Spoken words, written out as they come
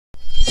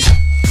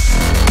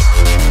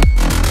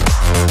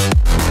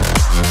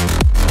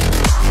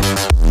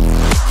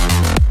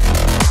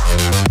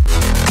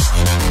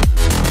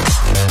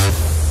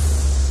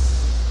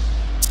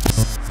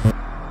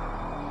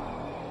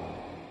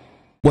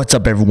What's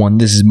up everyone,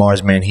 this is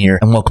Marsman here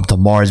and welcome to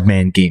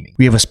Marsman Gaming.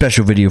 We have a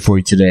special video for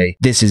you today.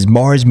 This is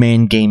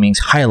Marsman Gaming's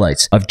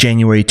highlights of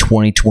January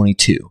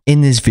 2022.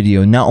 In this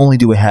video, not only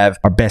do we have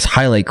our best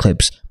highlight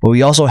clips, but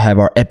we also have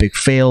our epic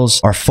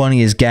fails, our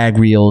funniest gag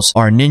reels,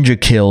 our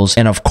ninja kills,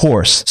 and of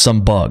course,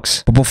 some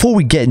bugs. But before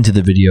we get into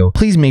the video,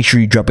 please make sure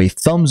you drop a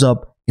thumbs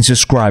up and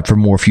subscribe for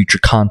more future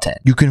content.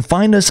 You can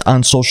find us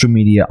on social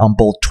media on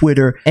both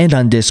Twitter and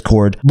on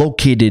Discord,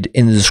 located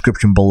in the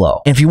description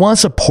below. And if you want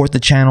to support the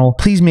channel,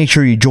 please make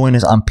sure you join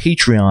us on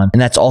Patreon,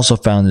 and that's also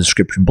found in the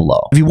description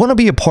below. If you want to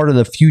be a part of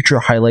the future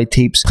highlight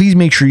tapes, please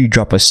make sure you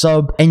drop a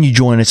sub and you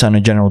join us on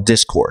a general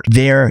Discord.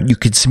 There, you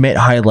can submit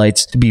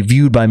highlights to be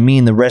viewed by me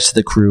and the rest of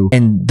the crew,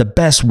 and the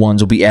best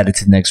ones will be added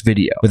to the next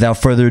video. Without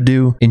further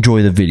ado,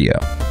 enjoy the video.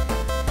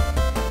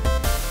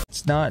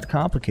 It's not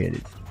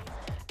complicated.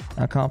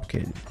 Not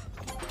complicated.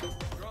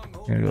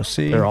 You're gonna go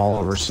C. They're all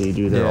over C,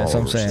 dude. They're all that's what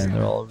I'm over saying. C.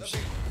 They're all over C.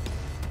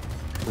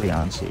 3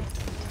 on C.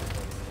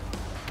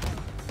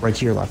 Right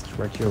to your left.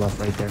 Right to your left.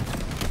 Right there.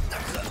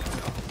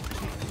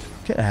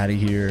 Get out of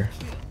here.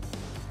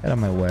 Get out of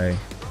my way.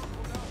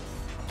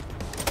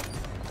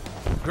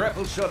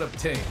 Grapple shot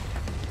obtained.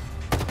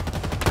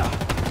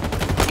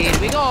 Here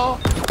we go.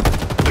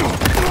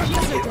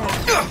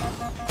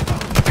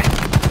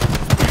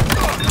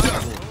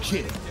 Double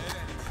kill.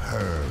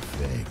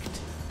 Perfect.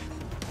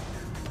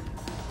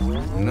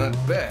 Not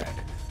bad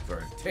for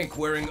a tank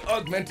wearing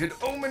augmented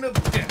omen of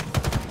death.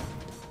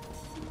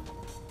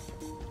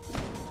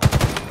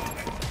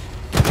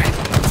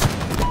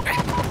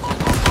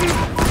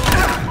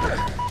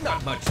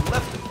 Not much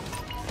left of it.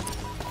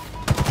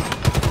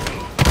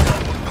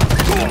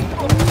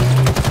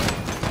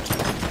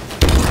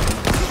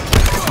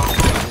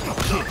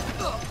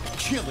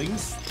 Killing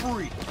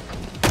spree.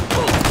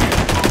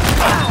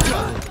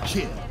 Double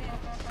kill.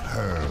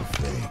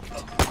 Perfect.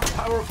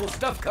 Powerful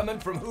stuff coming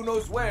from who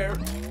knows where.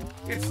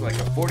 It's like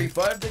a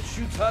 45 that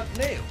shoots hot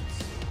nails.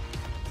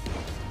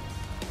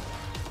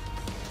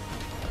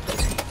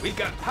 We've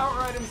got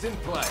power items in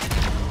play.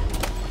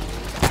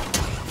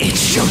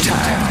 It's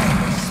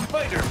showtime!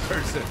 Spider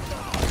person!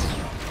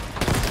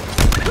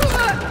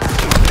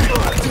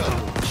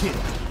 Double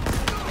kill.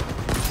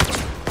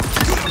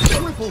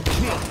 Triple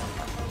kill.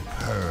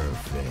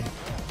 Perfect.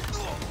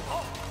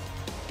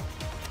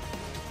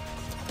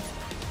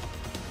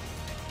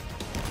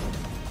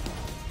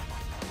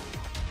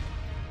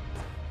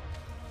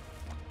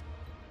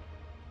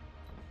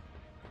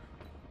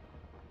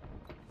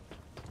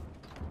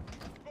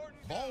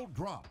 Ball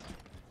drop.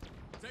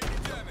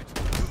 Taking damage.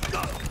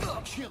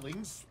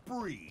 Killing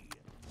spree.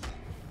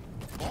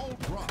 Ball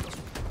drop.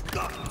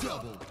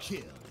 Double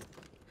kill.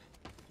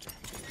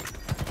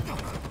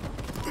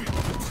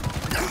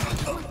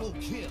 Triple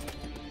kill.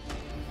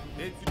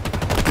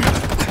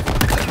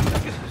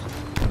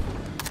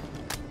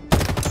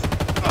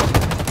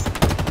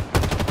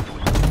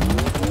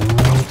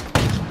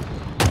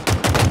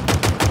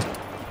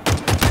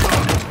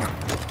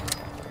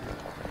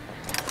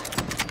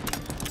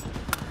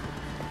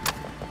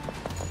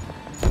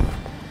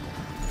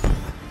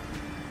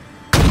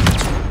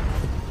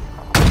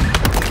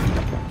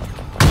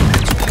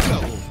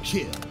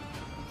 Kill.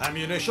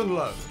 Ammunition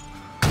low.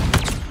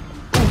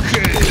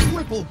 Okay.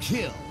 Triple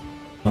kill.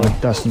 Oh,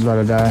 Dustin's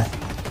about to die.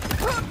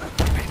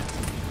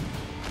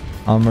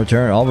 I'll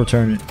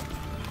return it.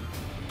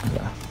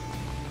 Yeah.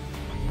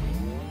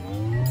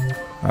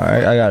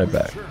 Alright, I got it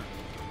back.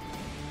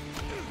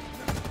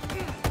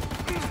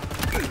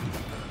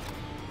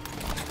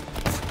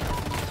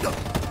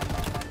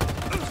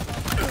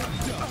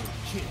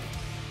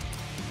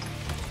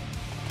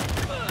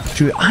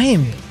 Dude, I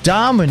am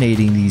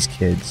dominating these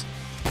kids.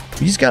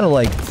 You just gotta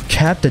like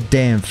cap the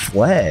damn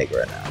flag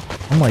right now.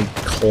 I'm like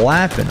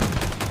clapping them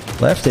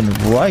left and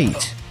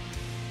right.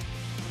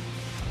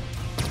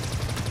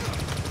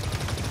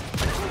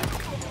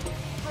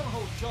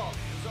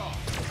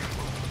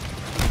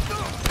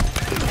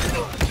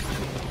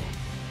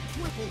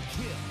 Triple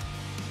kill.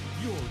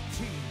 Your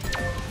team.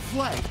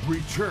 Flag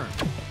return.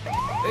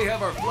 They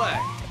have our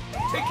flag.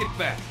 Take it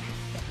back.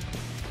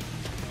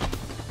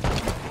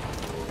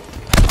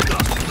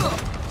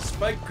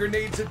 Spike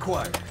grenades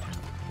acquired.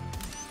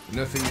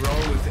 Nothing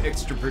wrong with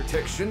extra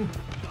protection.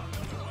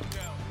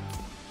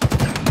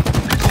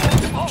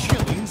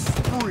 Killing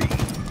spree.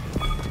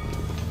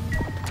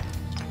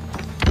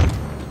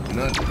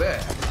 Not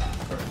bad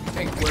for a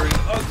tank wearing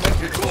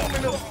augmented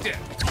omen of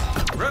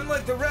death. Run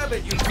like the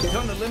rabbit, you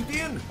Teton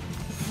Olympian.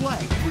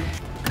 Flag.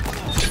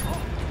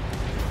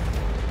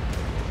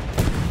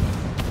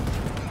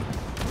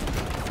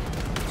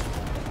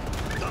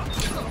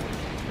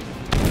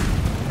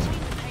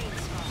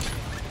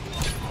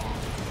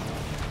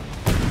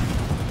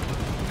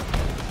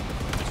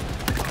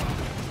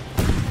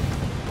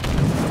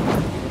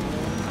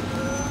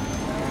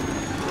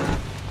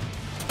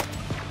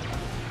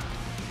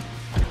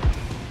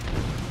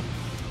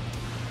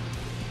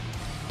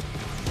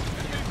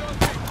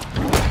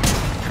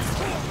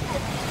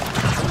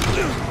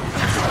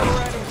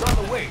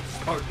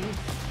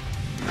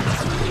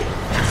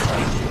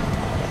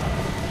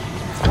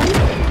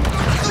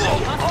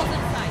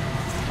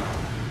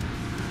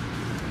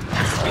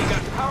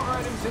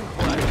 Gas in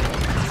play.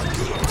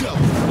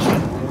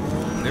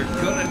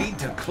 They're gonna need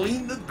to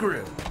clean the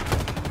grill.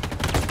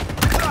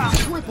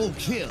 Triple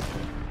kill.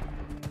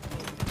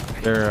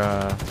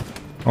 They're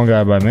One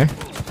guy by me.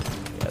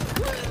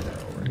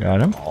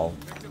 Got him. all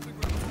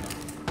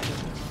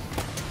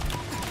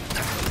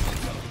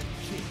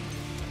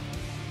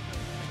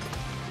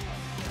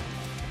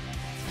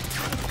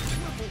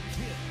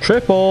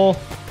Triple.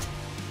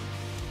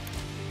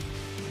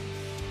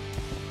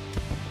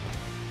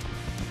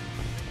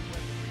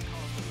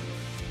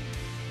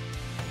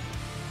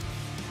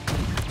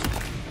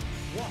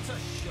 What a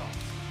shot.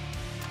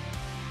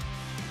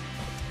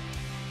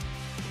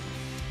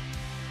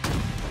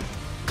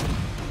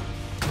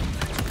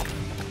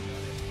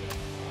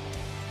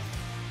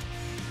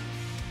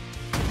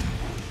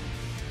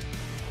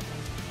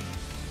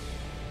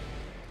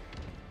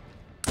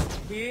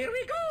 Here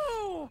we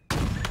go.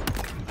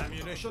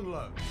 Ammunition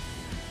low.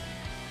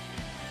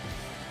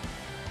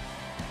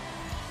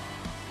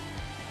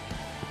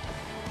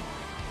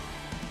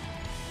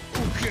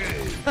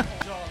 Okay.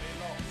 Charlie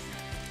lost.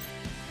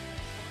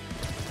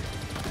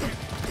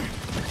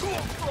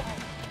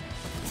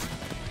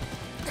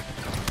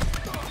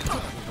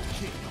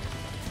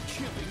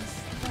 Killing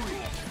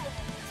spree.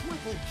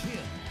 Triple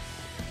kill.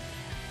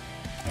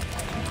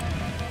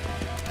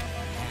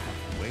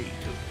 Way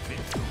to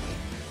victory.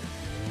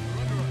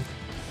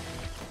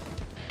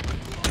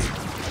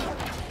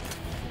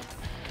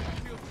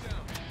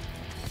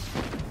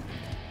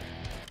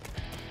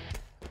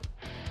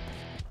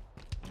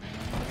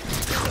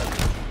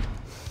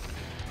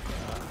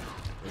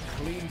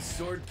 Clean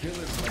sword kill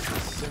is like the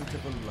scent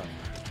of a lover.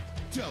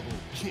 Double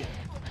kill.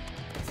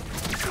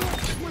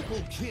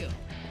 Triple kill.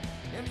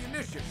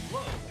 Ammunition low.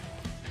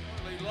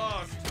 Nearly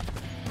lost.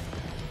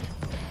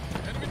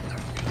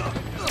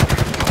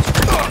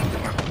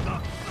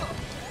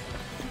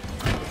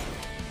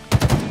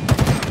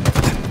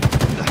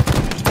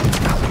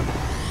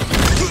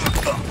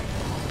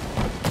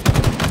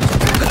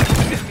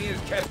 Enemy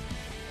is kept.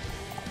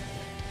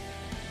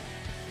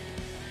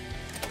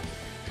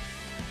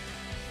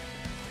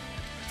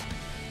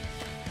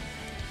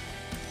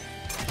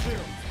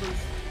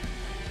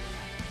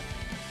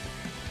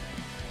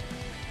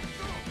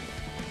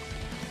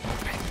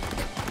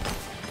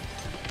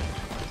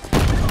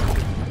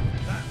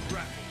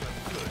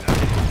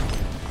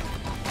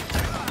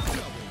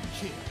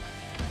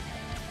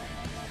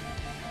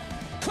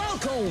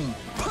 Falcon!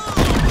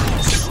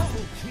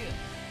 Double kill.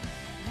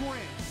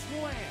 Grand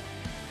slam.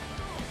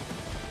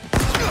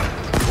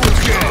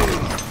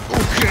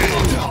 Okay.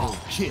 Double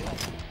kill.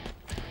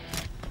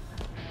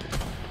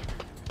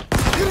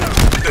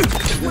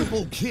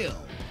 Triple kill.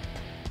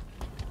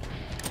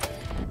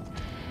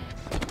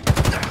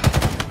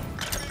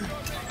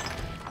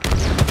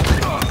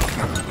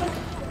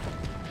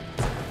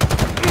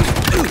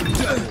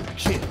 Double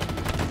kill.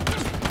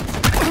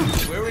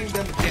 Wearing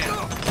them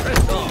down.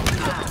 Press on.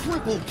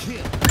 Triple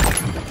kill.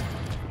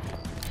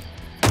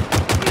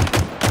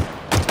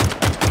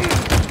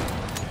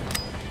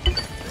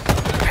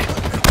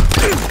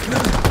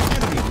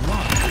 Enemy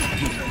lost.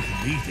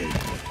 Defeated.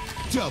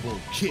 Double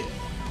kill.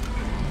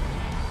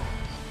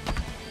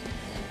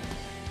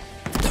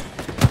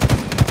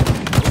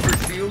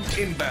 Overshield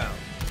inbound.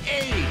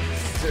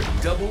 Ace.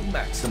 They're double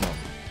maximum.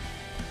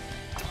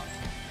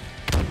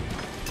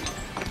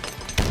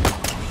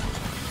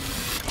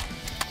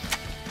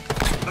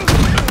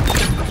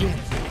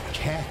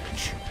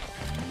 Catch.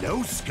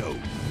 No scope.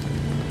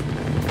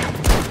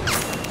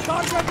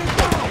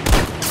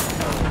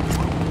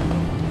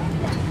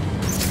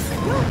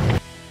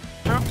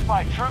 Troops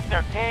by troop,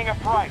 they're paying a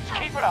price.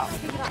 Keep it up.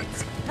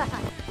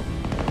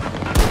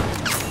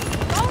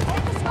 Don't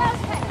hit the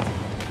square's head.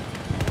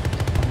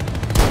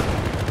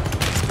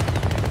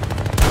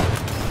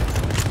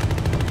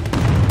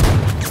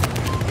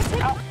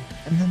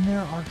 and then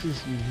there are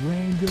just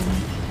random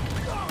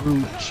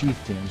brute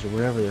chieftains or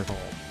whatever they're called.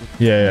 With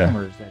Yeah.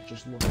 hammers that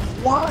just look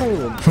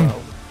wild,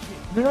 bro.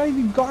 They're not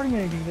even guarding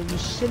anything, they're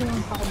just sitting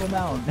on top of a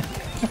mountain.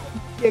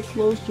 Get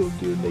close to them,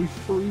 dude, and they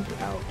freak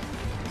out.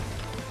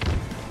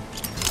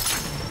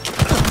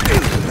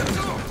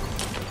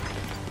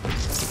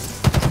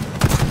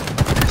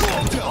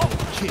 Double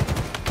kill.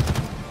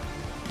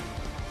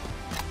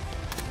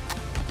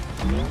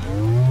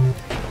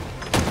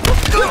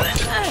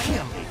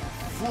 Killing.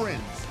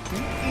 Friends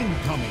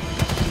incoming.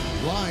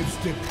 Lives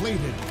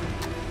depleted.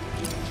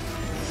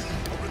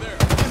 Over there.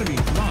 Enemy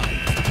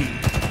lives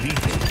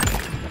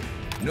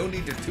defeated. No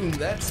need to tune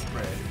that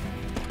spread.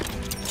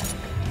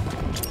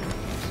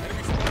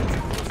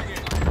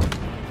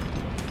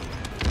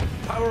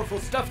 Powerful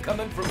stuff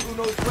coming from who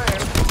knows where.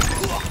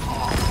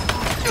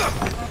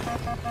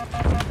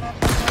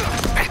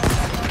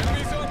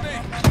 Enemies on me.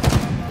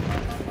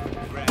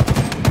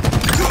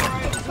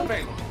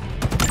 Available.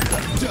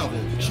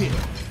 Double kill.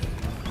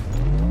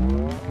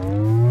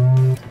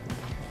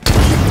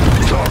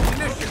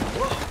 Ignition.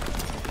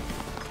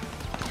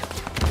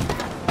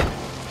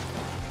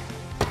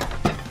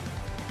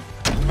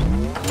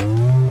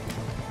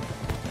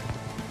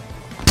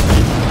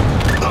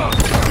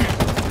 Whoa.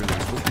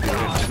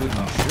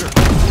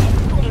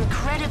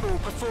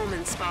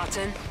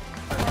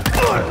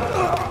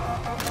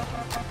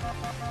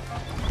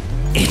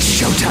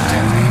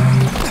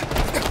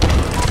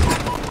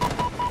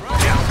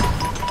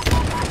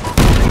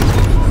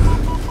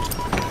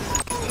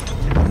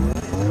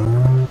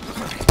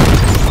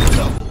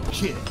 Double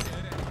kill.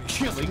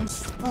 Killing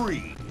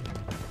spree.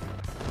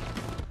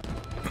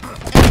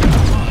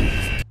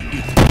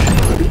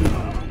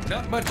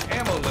 Not much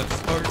ammo left,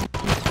 Spartan.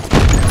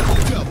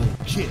 Double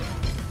kill.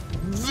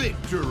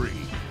 Victory.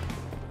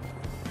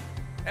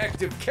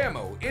 Active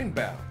camo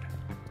inbound.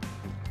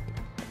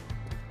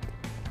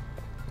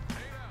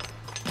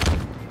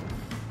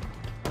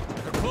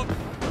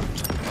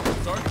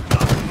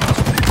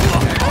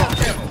 Active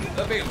camo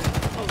available.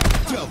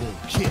 Double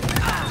kill.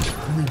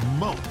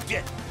 Remote.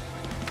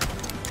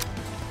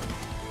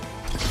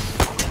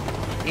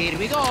 Here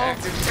we go.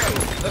 Active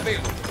camo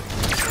available.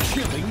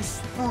 Killing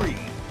spree.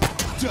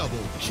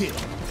 Double kill.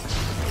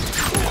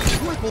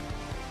 Triple.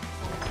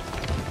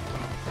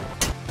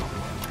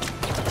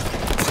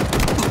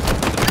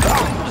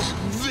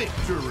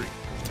 Victory.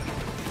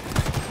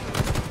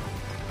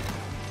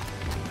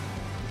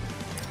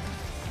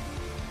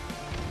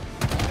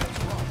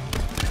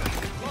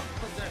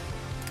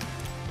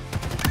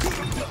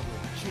 Double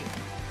kill.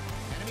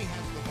 Enemy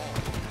has the ball.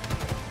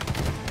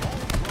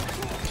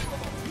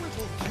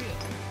 Triple kill.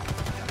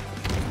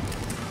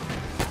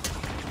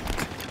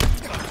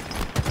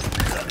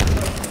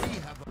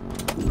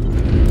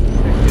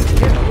 Active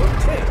camo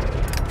obtained.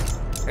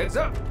 Heads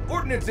up.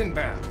 Ordnance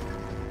inbound.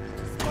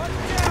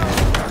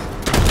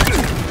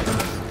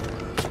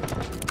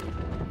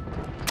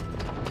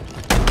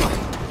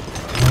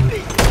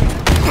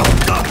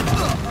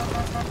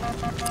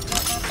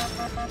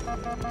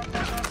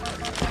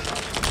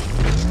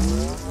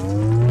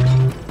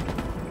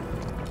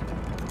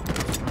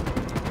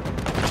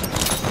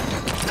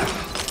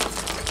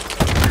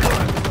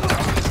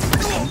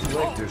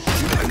 Like to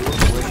shoot your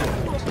way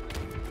out.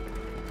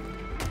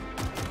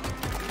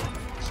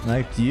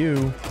 Sniped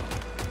you.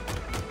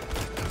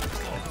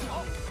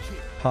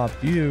 Pop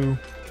you.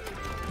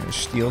 Gonna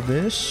steal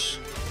this.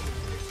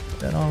 Put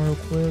that on real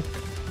quick.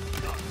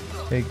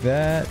 Take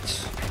that.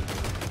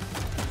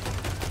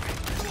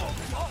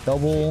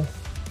 Double.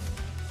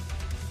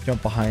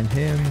 Jump behind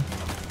him.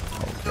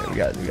 Okay, we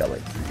got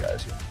like 3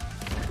 guys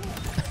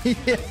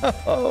here.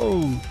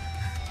 Yo!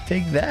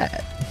 Take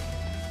that.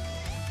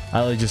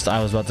 I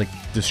was about to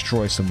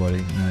destroy somebody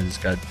and I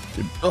just got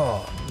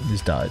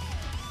just died.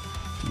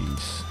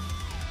 Jeez.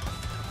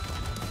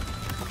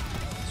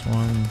 This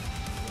one.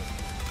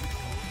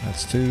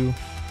 That's 2.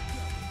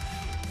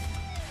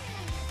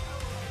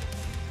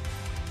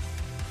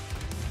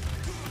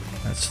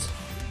 That's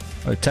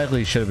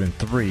technically it should have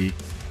been 3.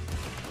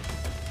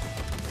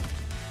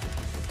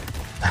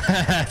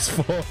 That's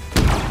 4.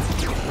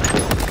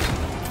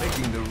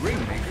 Making the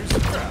ringmakers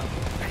proud.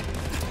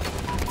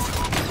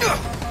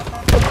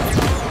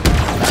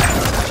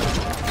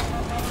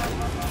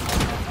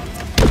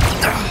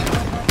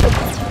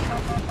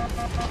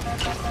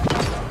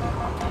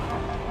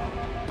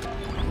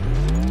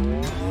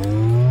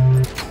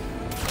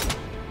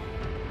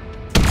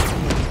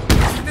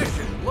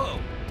 Ignition low.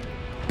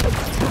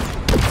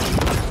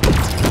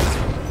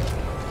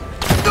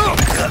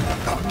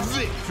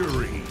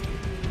 Victory.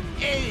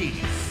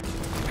 Ace.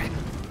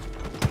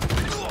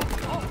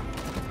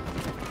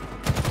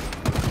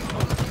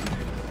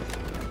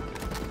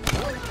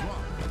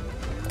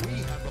 We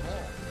have the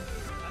ball.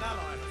 An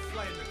ally has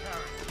slain the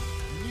carrier.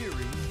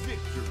 Nearing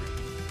victory.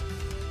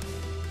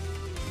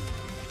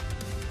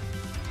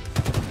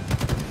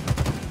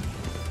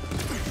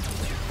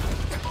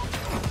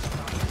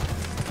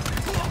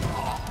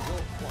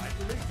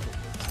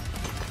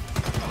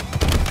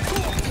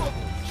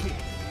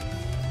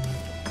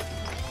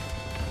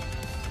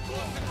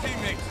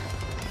 Teammates.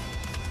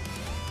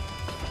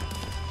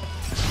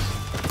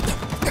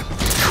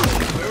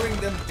 Wearing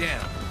them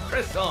down.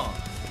 Press on.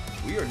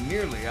 We are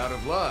nearly out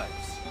of lives.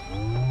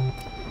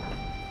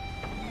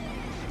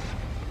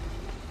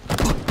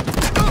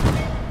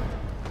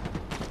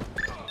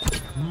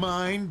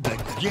 Mind the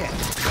gap.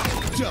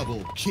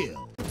 Double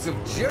kill. It's of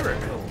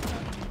Jericho.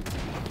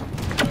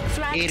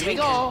 Here we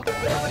go.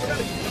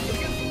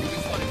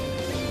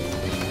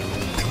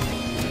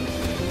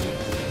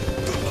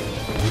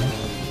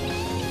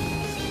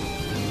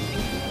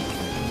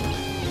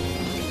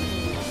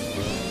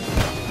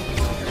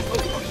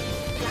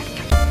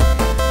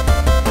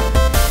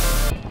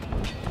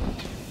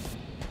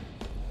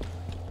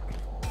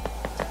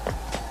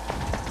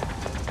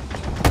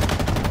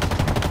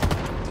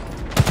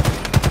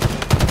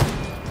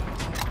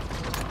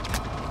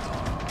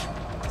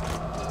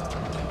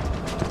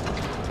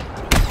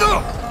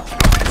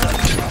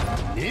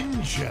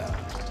 Ninja.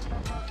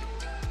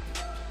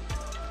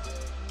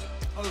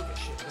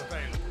 Overship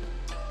available.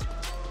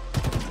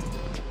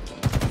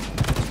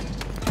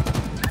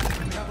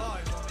 We have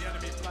eyes on the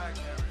enemy flag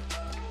carrier.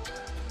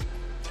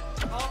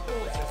 Our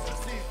forces have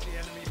seized the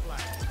enemy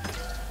flag.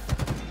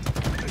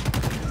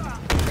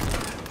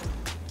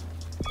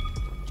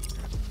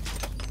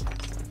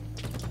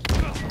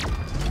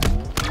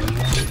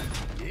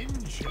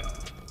 Ninja.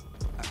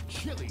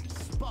 Achilles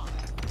spot.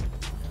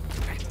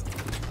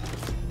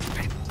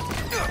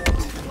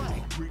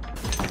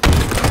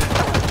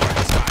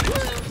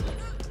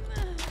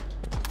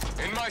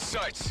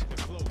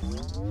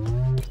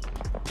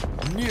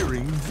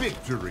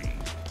 victory.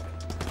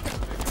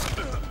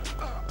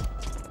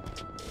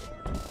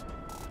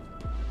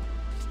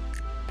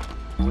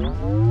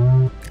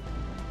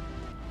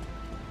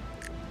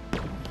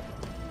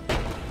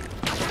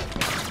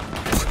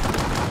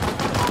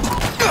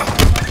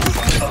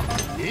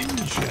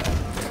 Ninja.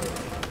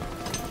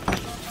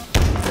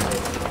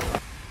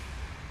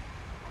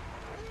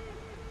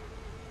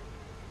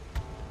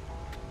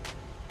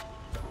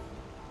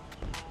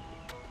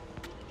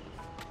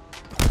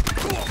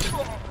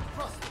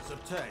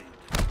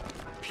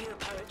 Pure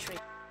poetry.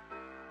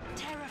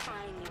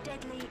 Terrifyingly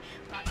deadly,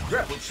 but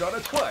Grapple shot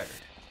acquired.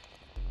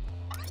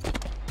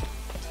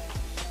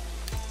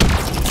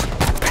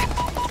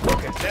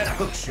 Look at that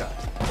hook shot.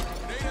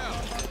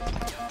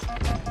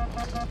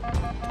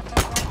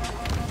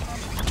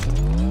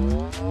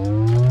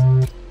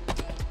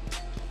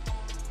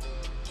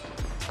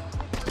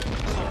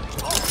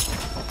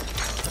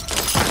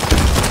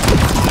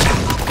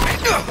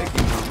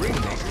 Making the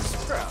ringmakers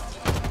proud.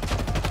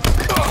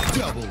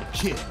 Double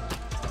kill.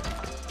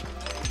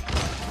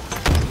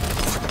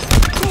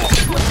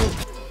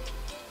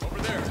 Over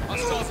there,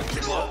 hostiles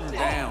are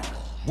down.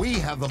 We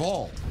have the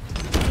ball.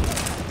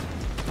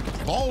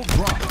 Ball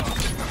drop.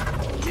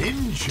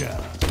 Ninja.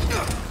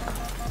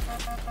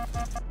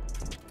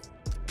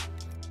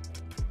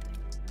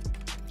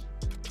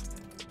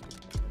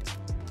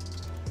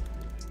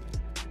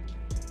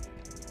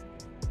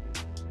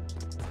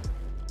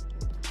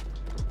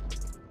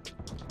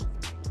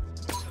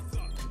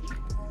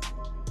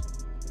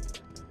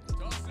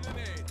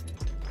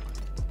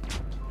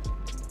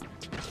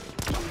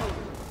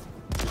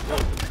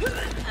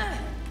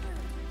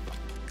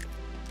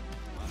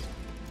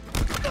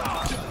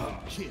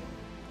 Kill.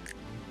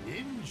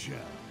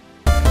 Ninja.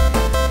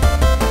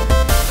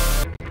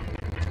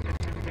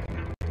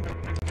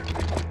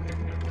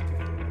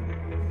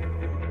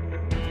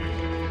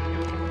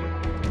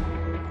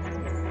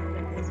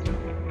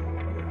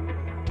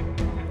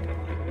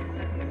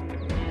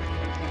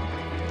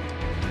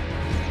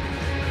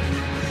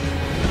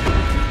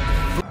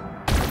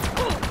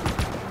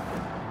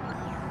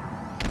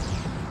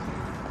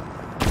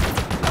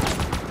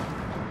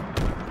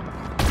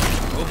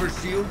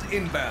 Overshield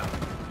inbound.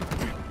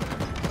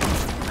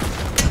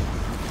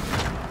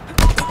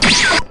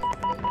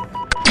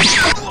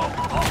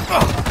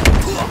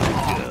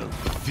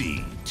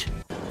 Defeat.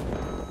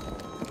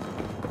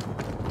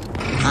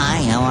 Hi,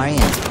 how are you?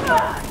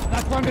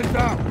 That one is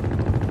down.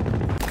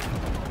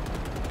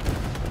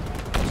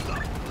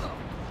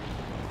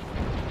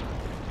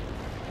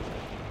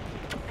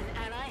 an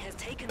ally has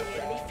taken the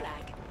enemy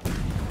flag.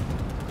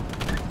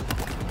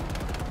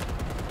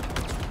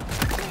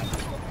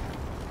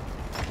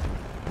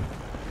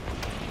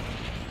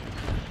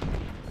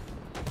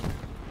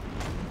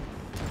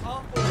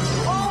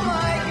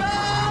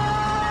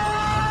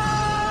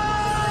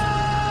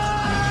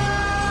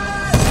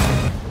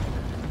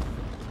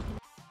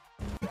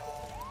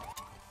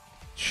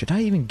 Should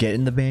I even get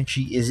in the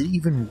Banshee? Is it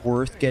even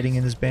worth getting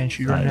in this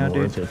Banshee right now,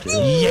 dude? Worth it, dude.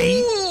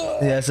 Yay!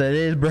 Yes, it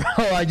is, bro.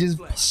 I just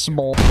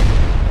small.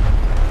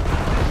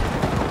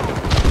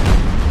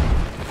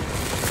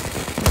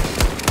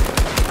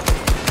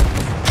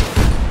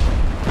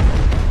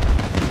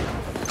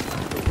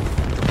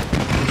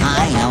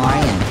 Hi, how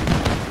are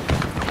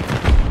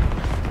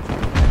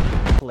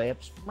you?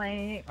 Clips.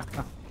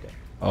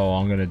 Oh,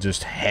 I'm gonna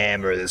just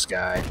hammer this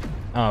guy.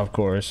 Oh, of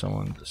course,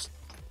 someone just.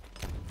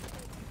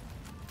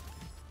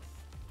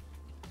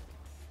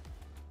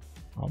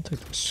 I'll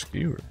take the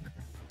skewer.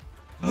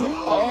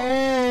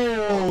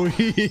 Oh,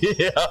 yo.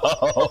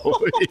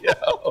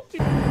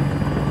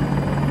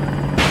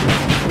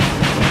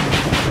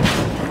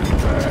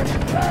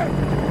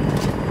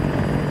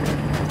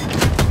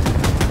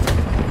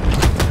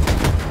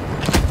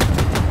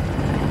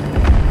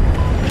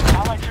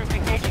 Allied troops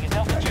engaging at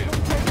Delta 2.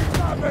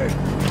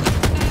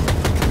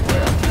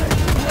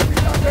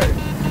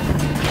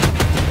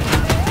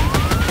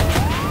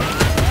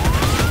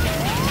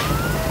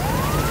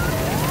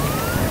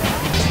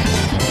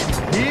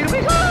 Here we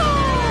go!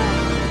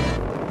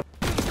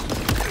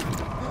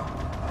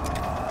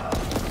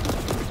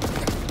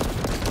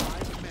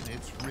 5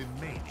 minutes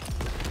remaining.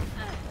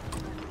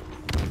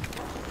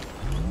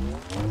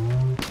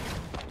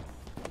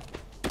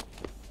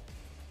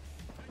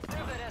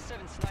 Grab that S7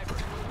 sniper.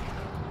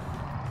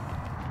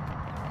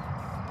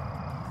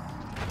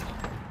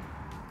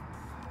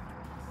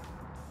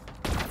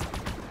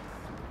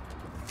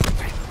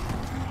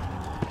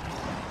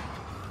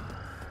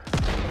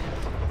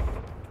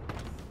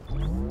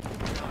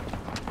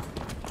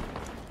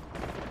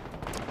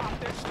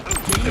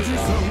 Danger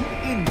zone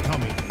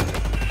incoming.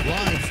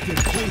 Lives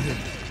depleted.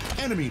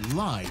 Enemy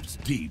lives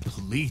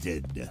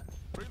depleted.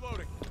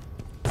 Reloading.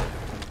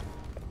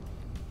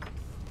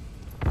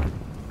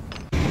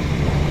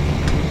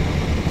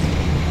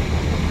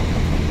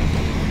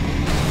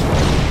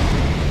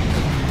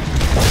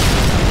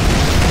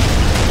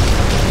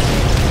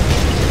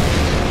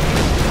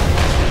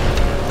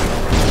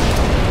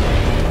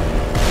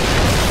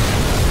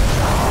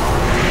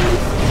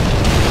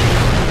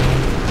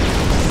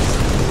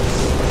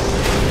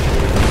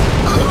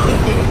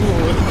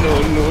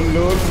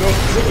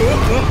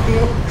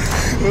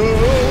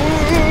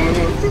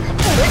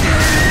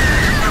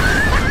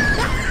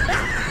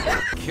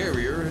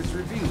 Carrier has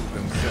revealed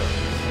themselves.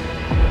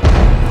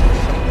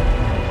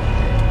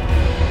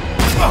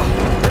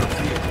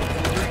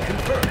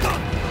 Confirmed.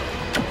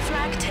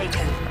 Flag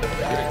taken.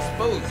 You're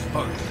exposed,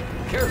 Sponge.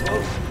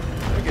 Careful.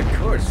 I get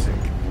car sick.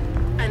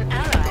 An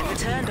ally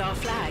returned our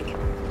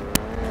flag.